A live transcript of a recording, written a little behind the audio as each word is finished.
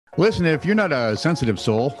Listen, if you're not a sensitive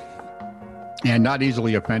soul and not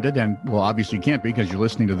easily offended, and well, obviously you can't be because you're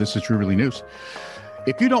listening to This Is True Really News.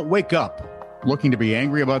 If you don't wake up looking to be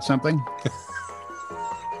angry about something,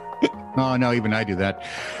 oh no, even I do that.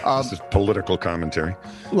 This is political commentary.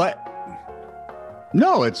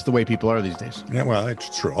 No, it's the way people are these days. Yeah, well,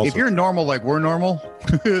 it's true. Also, if you're normal like we're normal,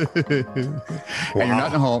 and you're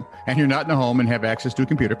not in a home and have access to a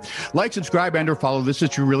computer, like, subscribe, and or follow This Is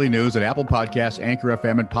True Really News at Apple Podcasts, Anchor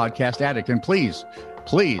FM, and Podcast Addict. And please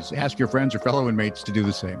ask your friends or fellow inmates to do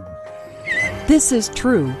the same. This is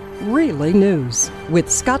True Really News with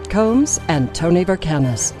Scott Combs and Tony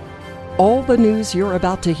Vercanis. All the news you're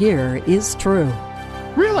about to hear is true.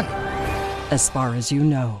 Really? As far as you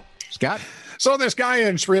know. Scott? So this guy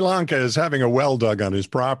in Sri Lanka is having a well dug on his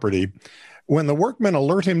property when the workmen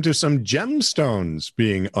alert him to some gemstones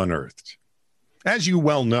being unearthed. As you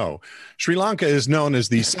well know, Sri Lanka is known as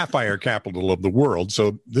the sapphire capital of the world,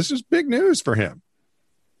 so this is big news for him.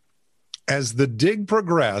 As the dig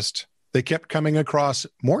progressed, they kept coming across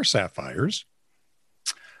more sapphires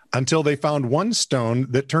until they found one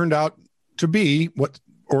stone that turned out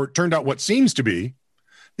what seems to be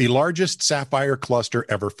the largest sapphire cluster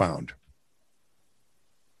ever found.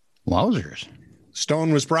 Wowzers.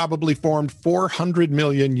 Stone was probably formed 400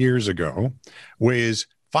 million years ago, weighs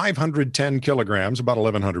 510 kilograms, about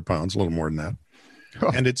 1,100 pounds, a little more than that.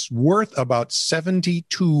 Oh. And it's worth about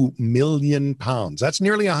 72 million pounds. That's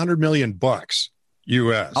nearly 100 million bucks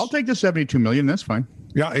US. I'll take the 72 million. That's fine.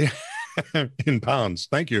 Yeah, in pounds.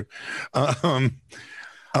 Thank you.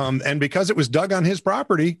 And because it was dug on his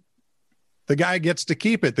property, the guy gets to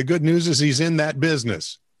keep it. The good news is he's in that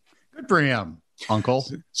business. Good for him, Uncle.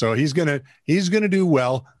 So he's gonna do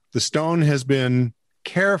well. The stone has been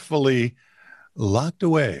carefully locked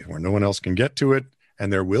away where no one else can get to it,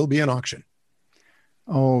 and there will be an auction.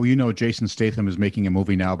 Oh, you know, Jason Statham is making a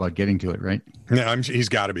movie now about getting to it, right? Yeah, he's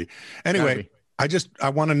got to be. Anyway, I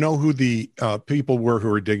want to know who the people were who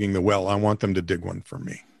were digging the well. I want them to dig one for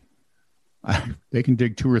me. They can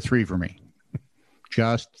dig 2 or 3 for me.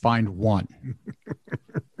 Just find one.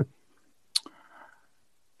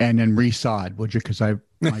 And then resod, would you? Because I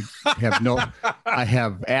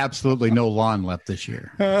have absolutely no lawn left this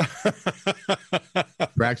year.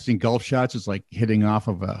 Practicing golf shots is like hitting off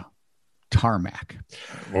of a tarmac.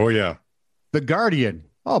 Oh yeah. The Guardian.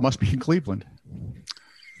 Oh, it must be in Cleveland.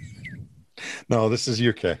 No, this is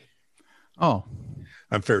UK. Oh,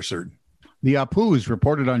 I'm fair certain. The Apu's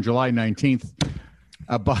reported on July 19th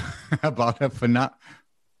about a phenomenon.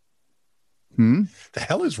 The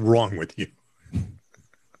hell is wrong with you?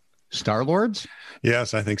 Star-Lords?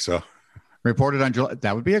 Yes, I think so. Reported on July.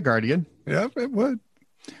 That would be a Guardian. Yeah, it would.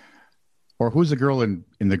 Or who's the girl in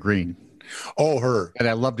the green? Oh, her. That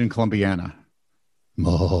I loved in Columbiana.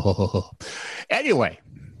 Oh. Anyway,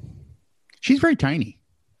 she's very tiny.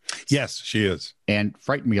 Yes, she is. And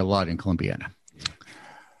frightened me a lot in Columbiana.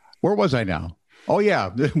 Where was I now? Oh,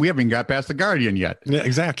 yeah. We haven't got past the Guardian yet. Yeah,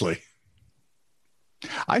 exactly.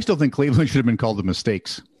 I still think Cleveland should have been called the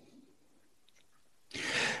Mistakes.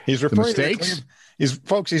 He's referring to he's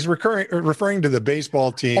referring to the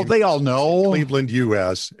baseball team. Oh, they all know. Cleveland,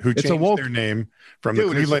 U.S., who changed their name from the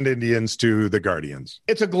Cleveland Indians to the Guardians.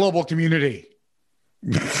 It's a global community.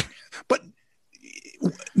 But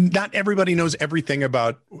not everybody knows everything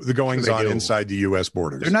about the goings-on inside the U.S.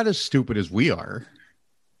 borders. They're not as stupid as we are.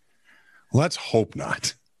 Let's hope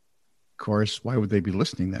not. Of course, why would they be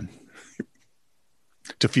listening then?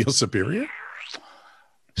 To feel superior?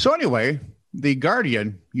 So anyway, the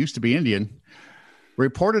Guardian, used to be Indian,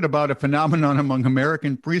 reported about a phenomenon among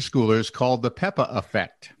American preschoolers called the Peppa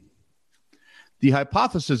effect. The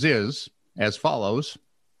hypothesis is as follows.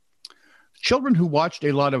 Children who watched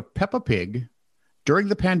a lot of Peppa Pig during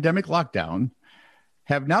the pandemic lockdown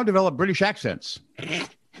have now developed British accents.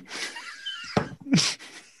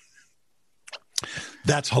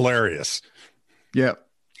 That's hilarious. Yeah.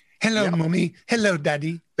 Hello, Mummy. Hello,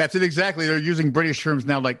 Daddy. That's it exactly. They're using British terms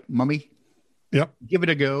now like mummy. Yep. Give it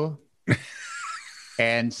a go.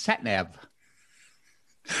 And satnav.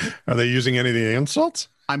 Are they using any of the insults?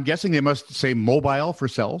 I'm guessing they must say mobile for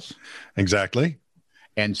cells. Exactly.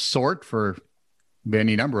 And sort for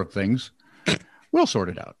any number of things. We'll sort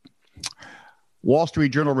it out. Wall Street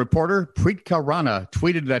Journal reporter Preetka Rana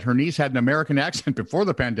tweeted that her niece had an American accent before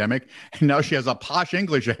the pandemic, and now she has a posh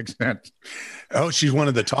English accent. Oh, she's one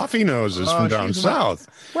of the toffee noses from down south.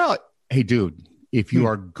 Well, hey, dude, if you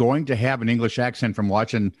are going to have an English accent from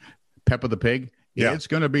watching Peppa the Pig, it's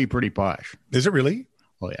going to be pretty posh. Is it really?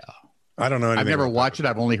 Oh, yeah. I don't know anything. I've never watched it.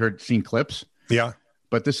 I've only seen clips. Yeah.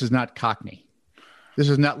 But this is not Cockney. This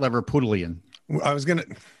is not Liverpudlian. I was going to...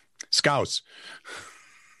 Scouse.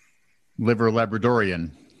 Liver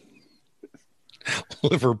Labradorian.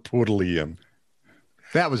 Liverpudlian.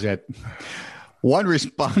 That was it. One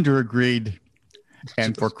responder agreed.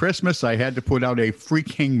 And for Christmas, I had to put out a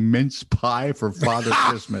freaking mince pie for Father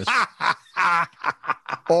Christmas.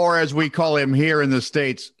 Or as we call him here in the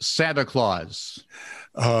States, Santa Claus.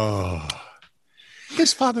 Oh.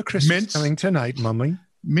 Is Father Christmas coming tonight, Mummy?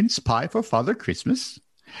 Mince pie for Father Christmas?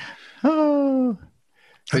 Oh.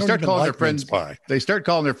 They start calling their friends pie. They start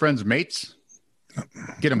calling their friends mates.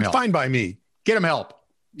 Get them help. Fine by me. Get them help.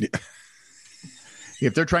 Yeah.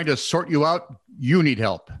 If they're trying to sort you out, you need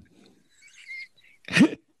help.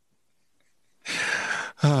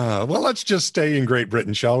 Well, let's just stay in Great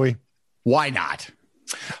Britain, shall we? Why not?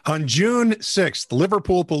 On June 6th,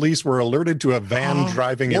 Liverpool police were alerted to a van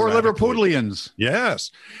driving more erratically. Liverpudlians.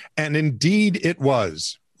 Yes. And indeed it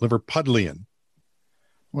was. Liverpudlian.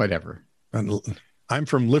 Whatever. I'm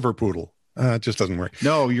from Liverpool. It just doesn't work.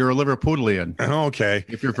 No, you're a Liverpudlian. Okay.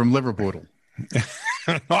 If you're from Liverpool.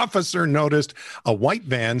 An officer noticed a white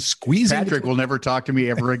van squeezing. Patrick will never talk to me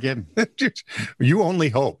ever again. You only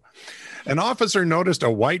hope. An officer noticed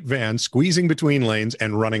a white van squeezing between lanes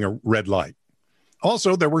and running a red light.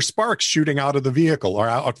 Also, there were sparks shooting out of the vehicle or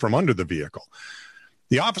out from under the vehicle.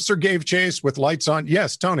 The officer gave chase with lights on.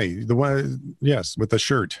 Yes, Tony, the one. Yes, with the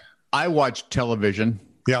shirt. I watch television.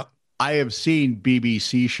 Yeah. I have seen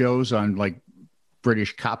BBC shows on like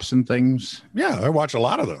British cops and things. Yeah, I watch a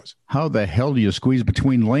lot of those. How the hell do you squeeze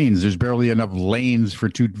between lanes? There's barely enough lanes for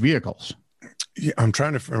two vehicles. Yeah, I'm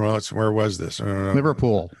trying to. Well, where was this?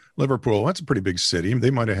 Liverpool. Liverpool. That's a pretty big city.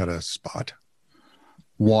 They might have had a spot.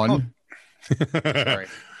 One. Sorry.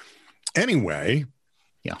 Anyway,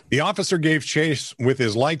 yeah. The officer gave chase with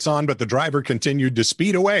his lights on, but the driver continued to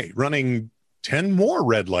speed away, running 10 more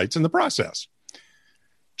red lights in the process.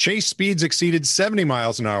 Chase speeds exceeded 70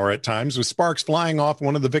 miles an hour at times, with sparks flying off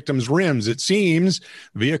one of the victim's rims. It seems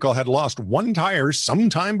the vehicle had lost one tire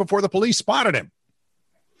sometime before the police spotted him.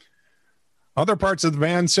 Other parts of the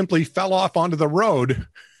van simply fell off onto the road.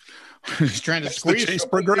 He's trying to squeeze. The chase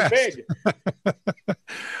progressed.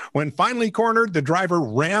 When finally cornered, the driver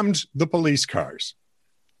rammed the police cars.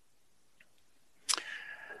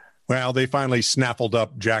 Well, they finally snaffled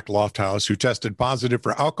up Jack Lofthouse, who tested positive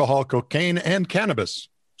for alcohol, cocaine, and cannabis.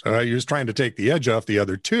 So he was trying to take the edge off the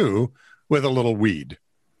other two with a little weed.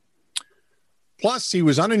 Plus, he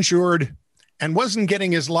was uninsured and wasn't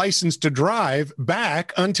getting his license to drive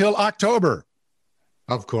back until October.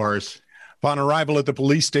 Of course. Upon arrival at the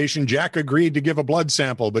police station, Jack agreed to give a blood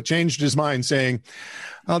sample, but changed his mind, saying,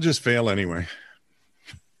 "I'll just fail anyway."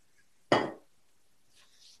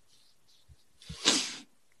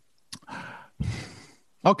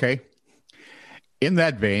 Okay. In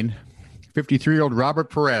that vein, 53-year-old Robert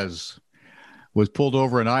Perez was pulled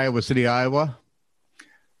over in Iowa City, Iowa,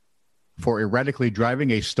 for erratically driving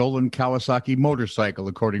a stolen Kawasaki motorcycle,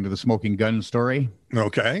 according to the Smoking Gun story.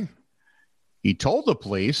 Okay. He told the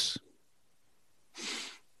police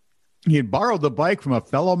he had borrowed the bike from a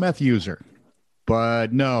fellow meth user,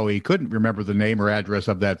 but no, he couldn't remember the name or address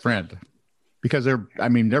of that friend because they're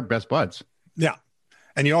best buds. Yeah.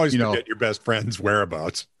 And you always forget your best friend's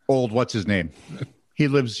whereabouts. Old, what's his name? He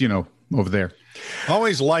lives, over there.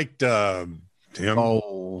 Always liked him.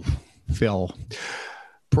 Oh, Phil.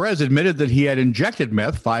 Perez admitted that he had injected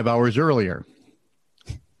meth 5 hours earlier.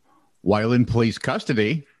 While in police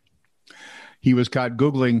custody, he was caught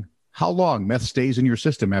Googling how long meth stays in your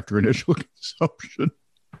system after initial consumption.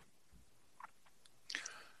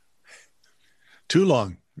 Too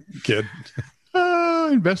long, kid.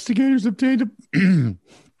 Investigators obtained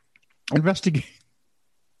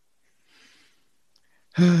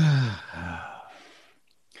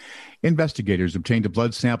Investigators obtained a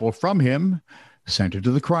blood sample from him, sent it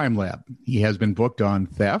to the crime lab. He has been booked on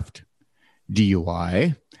theft,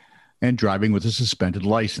 DUI, and driving with a suspended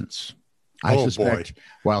license. I suspect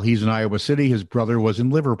while he's in Iowa City, his brother was in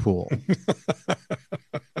Liverpool.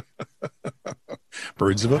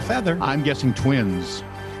 Birds of a feather. I'm guessing twins.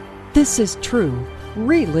 This is true,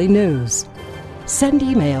 really news. Send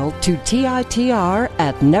email to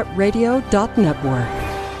TITR@netradio.network.